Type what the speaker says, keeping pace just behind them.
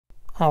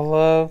I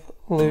love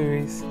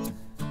Louis.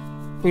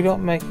 We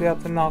don't make it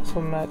out to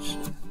Knoxville much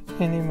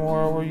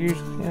anymore. We're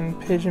usually in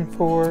Pigeon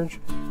Forge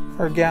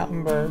or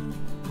Gatlinburg.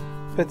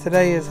 But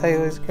today is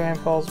Haley's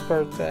grandpa's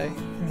birthday,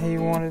 and he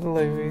wanted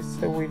Louis,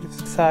 so we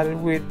decided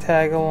we'd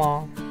tag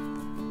along.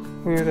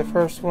 We were the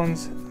first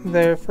ones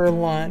there for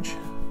lunch,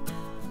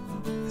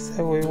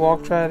 so we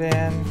walked right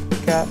in,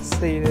 got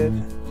seated,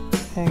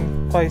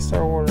 and placed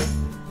our order.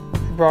 We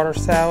brought our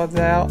salads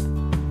out,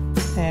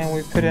 and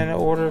we put in an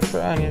order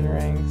for onion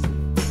rings.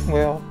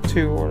 Well,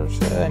 2 orders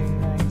for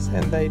onion rings,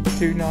 and they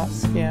do not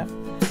skimp.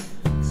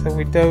 So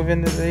we dove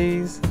into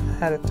these. I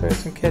had to throw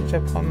some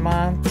ketchup on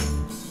mine.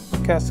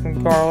 Got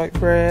some garlic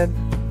bread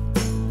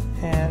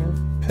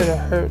and put a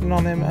hurtin'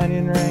 on them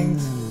onion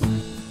rings.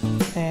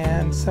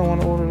 And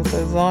someone ordered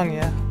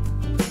lasagna,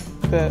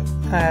 but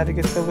I had to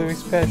get the Louis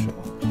special.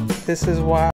 This is why